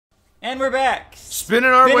And we're back. Spinning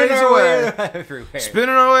our ways away. Everywhere.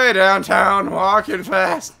 Spinning our way downtown, walking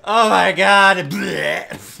fast. Oh my god.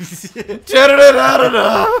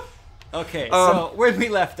 Da-da-da-da-da-da. Okay, so where we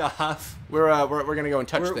left off. We're gonna go and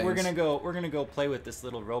touch things. We're gonna go play with this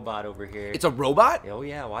little robot over here. It's a robot? Oh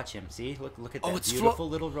yeah, watch him. See, look at that it's beautiful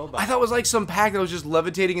little robot. I thought it was like some pack that was just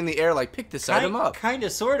levitating in the air. Like pick this item up. Kinda,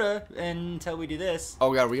 sorta, until we do this.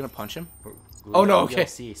 Oh god, are we gonna punch him? Oh no, okay. You'll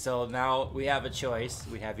see. So now we have a choice.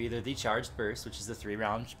 We have either the charged burst, which is the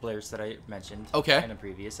 3-round burst that I mentioned in a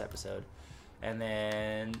previous episode, and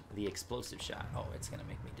then the explosive shot. Oh, it's gonna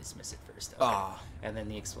make me dismiss it first. Okay. And then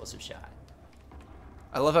the explosive shot.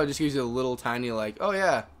 I love how it just gives you a little tiny like, oh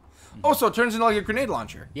yeah. Oh, so it turns into like a grenade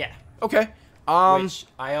launcher. Yeah. Okay. Which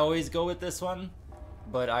I always go with this one,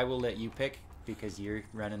 but I will let you pick because you're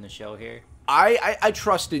running the show here. I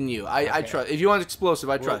trust in you. I trust. If you want explosive,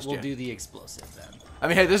 I trust you. We'll do the explosive then. I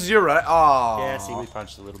mean, hey, this is your right. Oh. Yeah, see, we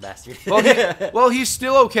punched the little bastard. well, he's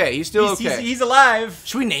still okay. He's still okay. He's alive.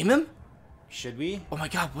 Should we name him? Should we? Oh my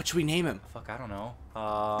god, what should we name him? Fuck, I don't know.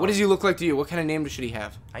 What does he look like to you? What kind of name should he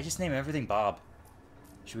have? I just name everything Bob.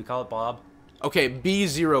 Should we call it Bob? Okay,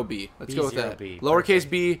 b0b. Let's go with that. Lowercase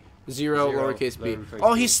b, zero, lowercase b.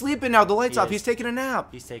 Oh, he's sleeping now. The light's off. He's taking a nap.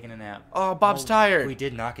 He's taking a nap. Oh, Bob's tired. We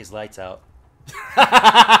did knock his lights out. Son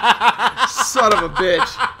of a bitch.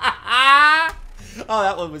 Oh,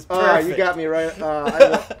 that one was perfect. You got me right.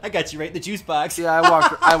 I got you right in the juice box. Yeah,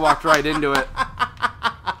 I walked right into it.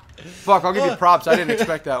 Fuck, I'll give you props. I didn't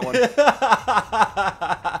expect that one.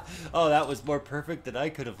 Oh, that was more perfect than I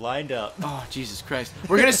could have lined up. Oh, Jesus Christ.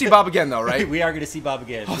 We're going to see Bob again, though, right? We are going to see Bob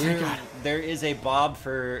again. Oh, thank God. There is a Bob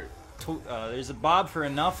for... there's a Bob for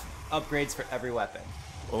enough upgrades for every weapon.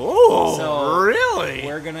 Oh, so really?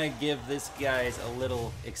 We're going to give this guys a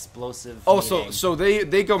little explosive so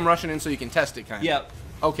they come rushing in so you can test it, kind of? Yep.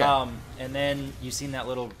 Okay. And then you seen that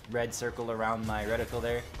little red circle around my reticle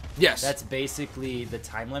there? Yes. That's basically the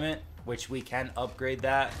time limit, which we can upgrade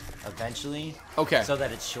that eventually. Okay. So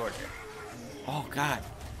that it's shorter. Oh, God.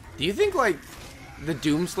 Do you think, like, the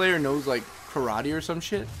Doomslayer knows, like, karate or some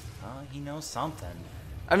shit? He knows something.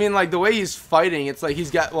 I mean, like, the way he's fighting, it's like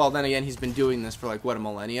he's got... Well, then again, he's been doing this for, like, what, a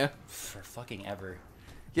millennia? For fucking ever.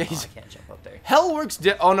 Yeah, I can't jump up there. Hell works...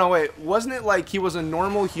 Oh, no, wait. Wasn't it, like, he was a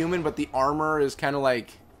normal human, but the armor is kind of,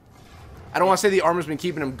 like... I don't want to say the armor's been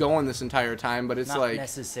keeping him going this entire time, but it's Not like... Not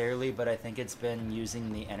necessarily, but I think it's been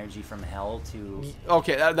using the energy from Hell to...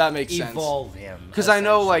 Okay, that makes sense. Evolve him. Because I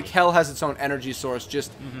know, like, Hell has its own energy source.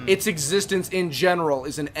 Just its existence in general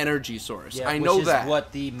is an energy source. Yeah, I know which that. Is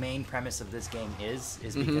what the main premise of this game is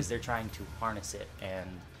because they're trying to harness it and...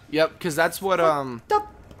 Yep, because that's what,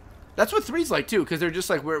 That's what 3's like, too, because they're just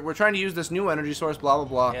like, we're trying to use this new energy source, blah, blah,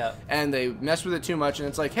 blah. Yeah. And they mess with it too much, and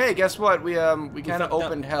it's like, hey, guess what? We kind of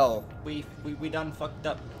opened Hell. We done fucked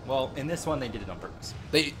up. Well, in this one, they did it on purpose.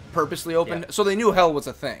 They purposely opened? Yeah. So they knew Hell was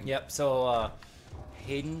a thing. Yep, so,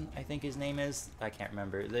 Hayden, I think his name is. I can't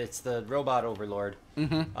remember. It's the robot overlord.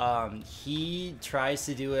 He tries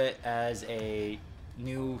to do it as a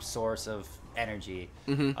new source of energy.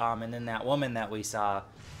 And then that woman that we saw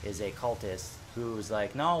is a cultist who's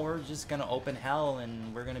like, no, we're just gonna open Hell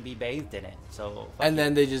and we're gonna be bathed in it. So and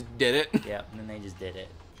then they just did it. Yeah, and then they just did it,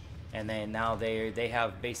 and then now they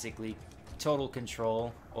have basically total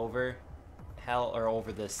control over Hell, or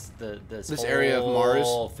over this area of Mars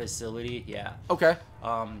facility. Yeah. Okay.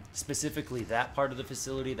 Specifically that part of the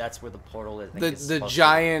facility. That's where the portal is. The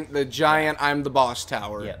giant I'm the boss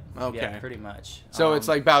tower. Yeah. Okay. Yeah, pretty much. So it's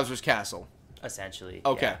like Bowser's castle. Essentially.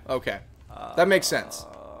 Okay. Yeah. Okay. That makes sense.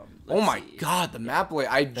 Oh my God, the map lay.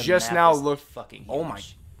 I just now looked. Fucking huge. Oh my,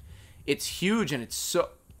 it's huge and it's so.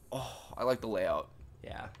 Oh, I like the layout.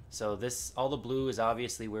 Yeah. So all the blue is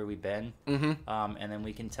obviously where we've been. And then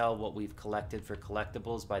we can tell what we've collected for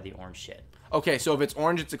collectibles by the orange shit. Okay, so if it's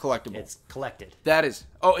orange, it's a collectible. It's collected. That is.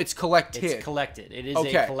 Oh, it's collected. It's collected. It is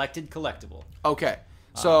a collected collectible. Okay.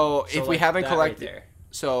 So if we haven't collected, right there.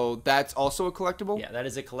 So that's also a collectible. Yeah, that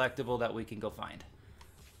is a collectible that we can go find.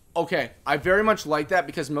 Okay, I very much like that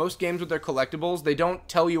because most games with their collectibles, they don't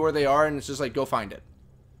tell you where they are, and it's just like, go find it.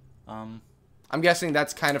 I'm guessing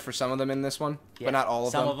that's kind of for some of them in this one, but not all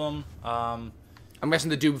of them. Some of them. I'm guessing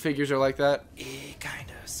the Doom figures are like that?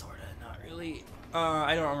 Kind of, sort of, not really.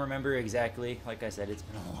 I don't remember exactly. Like I said, it's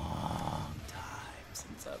been a long time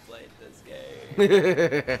since I played this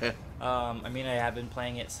game. I mean, I have been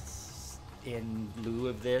playing it in lieu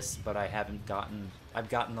of this, but I haven't gotten... I've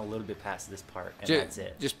gotten a little bit past this part, and that's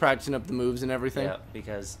it. Just practicing up the moves and everything? Yeah,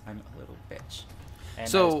 because I'm a little bitch. And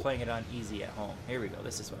so, I was playing it on easy at home. Here we go.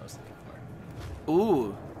 This is what I was looking for.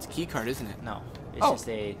 Ooh, it's a key card, isn't it? No, it's just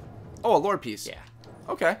a... Oh, a lore piece. Yeah.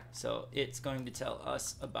 Okay. So it's going to tell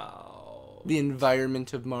us about the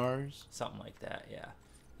environment of Mars. Something like that, yeah.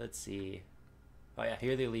 Let's see. Oh yeah,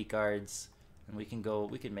 here are the elite guards. And we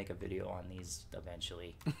can make a video on these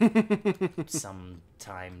eventually.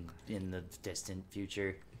 Sometime in the distant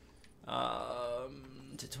future.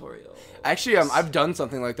 Tutorial. Actually, I've done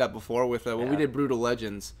something like that before with when we did Brutal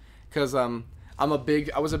Legends, because I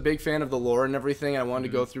was a big fan of the lore and everything. And I wanted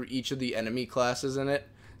to go through each of the enemy classes in it.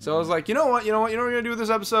 So I was like, you know what we're gonna do with this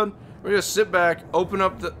episode? We're gonna sit back, open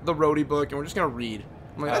up the roadie book, and we're just gonna read.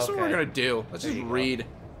 I'm like, that's what we're gonna do. Let's just read.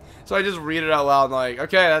 So I just read it out loud. And like,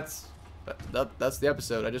 okay, that's the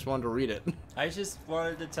episode. I just wanted to read it. I just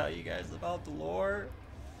wanted to tell you guys about the lore,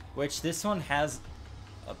 which this one has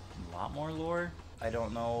a lot more lore. I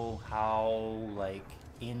don't know how like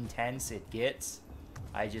intense it gets.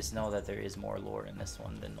 I just know that there is more lore in this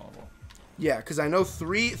one than normal. Yeah, because I know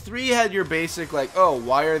three had your basic like, oh,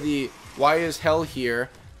 why is hell here?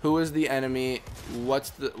 Who is the enemy?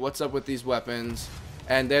 What's up with these weapons?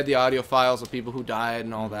 And they had the audio files of people who died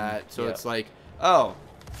and all that. So it's like, oh,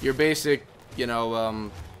 your basic,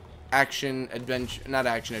 action adventure, not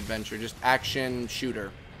action adventure, just action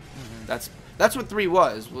shooter. That's what 3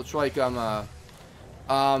 was. Which like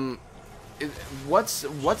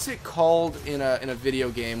what's it called in a video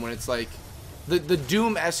game when it's like the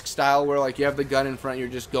Doom-esque style where like you have the gun in front, you're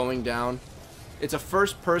just going down. It's a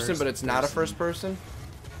first person, but it's not a first person.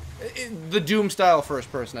 The Doom style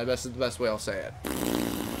first person, I guess is the best way I'll say it.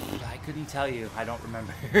 I couldn't tell you. I don't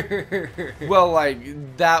remember. Well,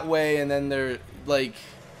 like that way, and then they're like.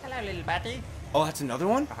 Hello, little batty. Oh, that's another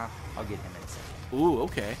one. I'll get him in a second. Ooh,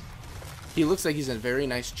 okay. He looks like he's a very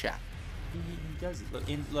nice chap. He does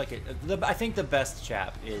look I think the best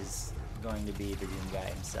chap is going to be the Doom guy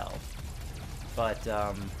himself. But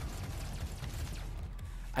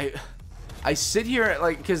I sit here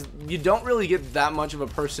like because you don't really get that much of a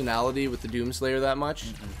personality with the Doomslayer that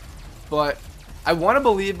much, but I want to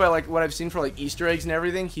believe by like what I've seen for like Easter eggs and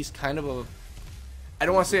everything, he's kind of a, I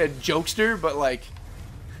don't want to say a jokester, but like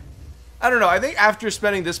I don't know. I think after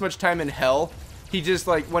spending this much time in hell, he just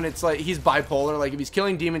like when it's like he's bipolar. Like if he's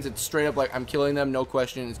killing demons, it's straight up like I'm killing them, no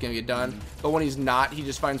question, it's gonna get done. But when he's not, he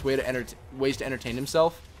just finds ways to entertain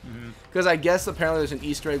himself. Because I guess apparently there's an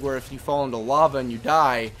Easter egg where if you fall into lava and you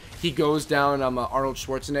die, he goes down Arnold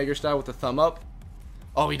Schwarzenegger style with the thumb up.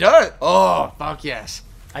 Oh, he does? Oh, fuck yes.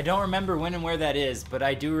 I don't remember when and where that is, but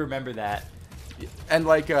I do remember that. And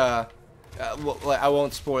like, well, I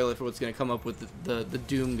won't spoil it for what's gonna come up with the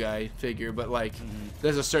Doom guy figure, but like,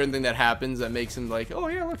 there's a certain thing that happens that makes him like, oh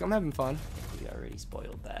yeah, look, I'm having fun. I think we already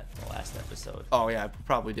spoiled that in the last episode. Oh yeah, I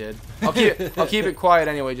probably did. I'll keep it quiet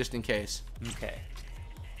anyway, just in case. Okay.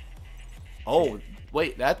 Oh,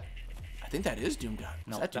 wait, I think that is Doom Guy.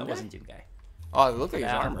 No, that wasn't Doom Guy. Oh, it looked like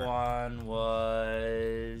his armor. That one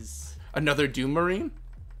was... Another Doom Marine?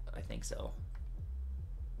 I think so.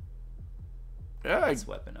 Yeah. It's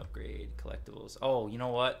weapon upgrade, collectibles. Oh, you know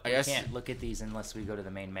what? I can't look at these unless we go to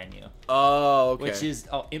the main menu. Oh, okay. Which is,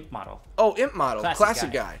 Imp model. Oh, Imp model.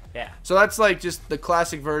 Classic guy. Yeah. So that's like just the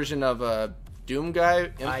classic version of a Doom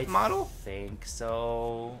Guy Imp model? I think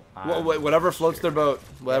so. Well, whatever floats their boat.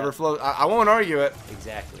 Whatever floats. I won't argue it.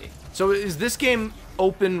 Exactly. So is this game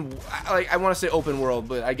open? Like I want to say open world,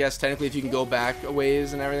 but I guess technically if you can go back a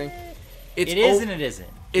ways and everything, it is and it isn't.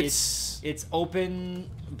 It's open,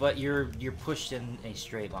 but you're pushed in a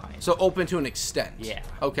straight line. So open to an extent. Yeah.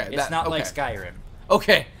 Okay. It's not like Skyrim.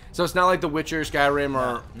 Okay. So it's not like The Witcher, Skyrim,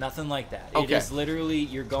 or nothing like that. Okay. It is literally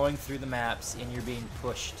you're going through the maps and you're being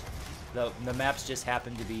pushed. The maps just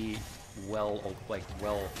happen to be well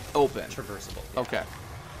open, traversable. Yeah. Okay.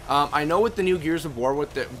 I know with the new Gears of War,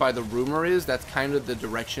 by the rumor is that's kind of the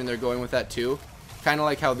direction they're going with that too. Kind of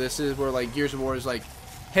like how this is, where like Gears of War is like,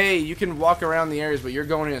 hey, you can walk around the areas, but you're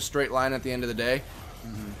going in a straight line at the end of the day.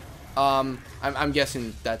 I'm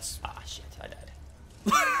guessing that's. Ah shit, I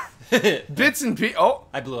died. Bits and pieces. Oh,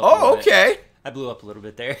 I blew up. Oh, okay. I blew up a little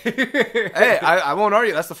bit there. Hey, I won't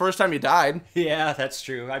argue. That's the first time you died. Yeah, that's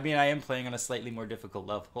true. I mean, I am playing on a slightly more difficult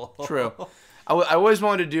level. True. I always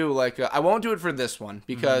wanted to do, like, I won't do it for this one,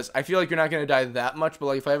 because I feel like you're not going to die that much, but,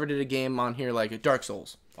 like, if I ever did a game on here, like, Dark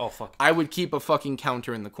Souls. Oh, fuck. I would keep a fucking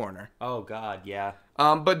counter in the corner. Oh, God, yeah.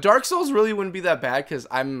 But Dark Souls really wouldn't be that bad, because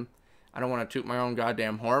I don't want to toot my own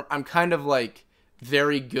goddamn horn. I'm kind of, like,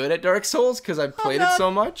 very good at Dark Souls, because I've played it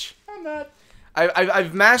so much. I'm not.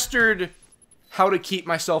 I've mastered how to keep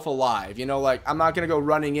myself alive. You know, like, I'm not going to go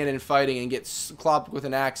running in and fighting and get clopped with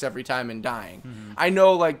an axe every time and dying. I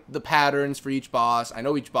know, like, the patterns for each boss. I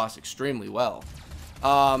know each boss extremely well.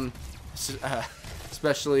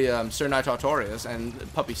 Especially Sir Night Autorius and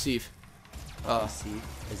Puppy Seif. Puppy Seif?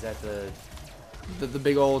 Is that the The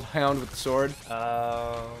big old hound with the sword.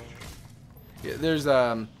 Yeah, there's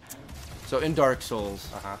so in Dark Souls,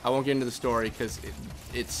 I won't get into the story because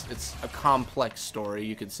it's a complex story,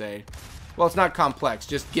 you could say. Well, it's not complex.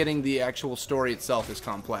 Just getting the actual story itself is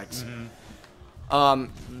complex.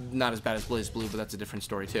 Not as bad as BlazBlue, but that's a different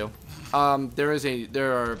story too. There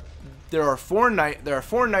are four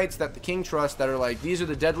knights that the king trusts that are like, these are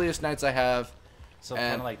the deadliest knights I have. So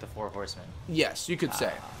kind of like the 4 horsemen. Yes, you could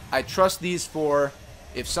say. I trust these 4.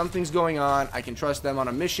 If something's going on, I can trust them on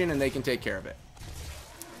a mission and they can take care of it.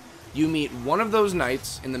 You meet one of those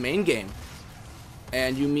knights in the main game,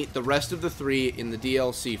 and you meet the rest of the 3 in the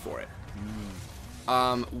DLC for it.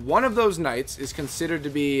 One of those knights is considered to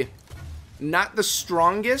be not the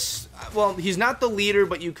strongest. Well, he's not the leader,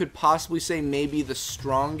 but you could possibly say maybe the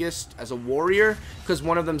strongest as a warrior, because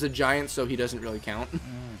one of them's a giant, so he doesn't really count.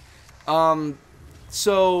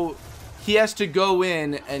 So he has to go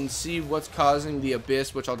in and see what's causing the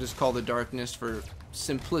abyss, which I'll just call the darkness for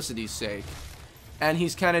simplicity's sake. And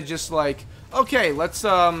he's kind of just like, okay, let's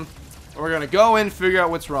we're gonna go in, figure out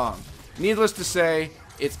what's wrong. Needless to say,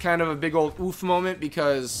 it's kind of a big old oof moment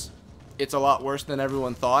because it's a lot worse than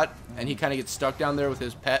everyone thought, and he kind of gets stuck down there with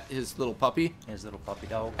his pet, his little puppy. His little puppy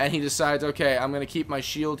dog. And he decides, okay, I'm gonna keep my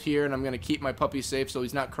shield here, and I'm gonna keep my puppy safe so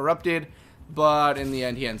he's not corrupted. But in the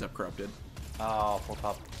end, he ends up corrupted. Oh, poor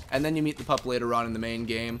pup. And then you meet the pup later on in the main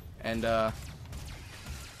game, and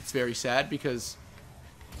it's very sad because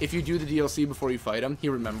if you do the DLC before you fight him, he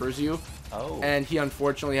remembers you. Oh. And he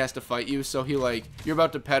unfortunately has to fight you, so he you're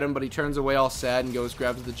about to pet him, but he turns away all sad and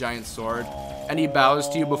grabs the giant sword, and he bows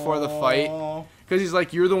to you before the fight. Because he's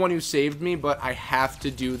like, you're the one who saved me, but I have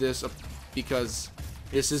to do this because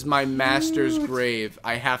this is my master's grave.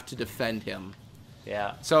 I have to defend him.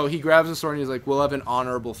 Yeah. So he grabs the sword and he's like, we'll have an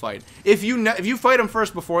honorable fight. If you fight him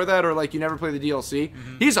first before that, or you never play the DLC,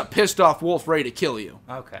 he's a pissed off wolf ready to kill you.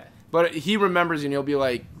 Okay. But he remembers you and he'll be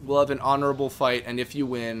like, we'll have an honorable fight, and if you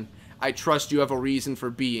win, I trust you have a reason for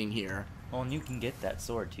being here. Well, and you can get that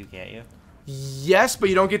sword too, can't you? Yes, but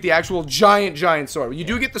you don't get the actual giant sword. You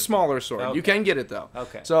do get the smaller sword. Okay. You can get it, though.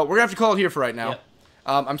 Okay. So we're going to have to call it here for right now. Yep.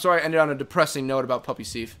 I'm sorry I ended on a depressing note about Puppy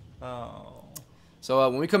Thief. Oh. So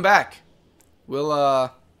when we come back, we'll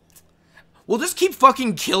just keep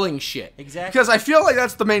fucking killing shit. Exactly. Because I feel like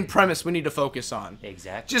that's the main premise we need to focus on.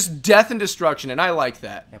 Exactly. Just death and destruction, and I like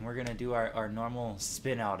that. And we're going to do our normal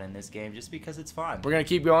spin out in this game just because it's fun. We're going to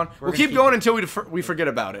keep going? We'll keep going until we forget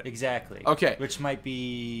about it. Exactly. Okay. Which might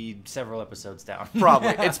be several episodes down. Probably.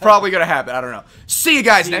 It's probably going to happen. I don't know. See you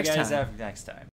guys next time. See you guys next time.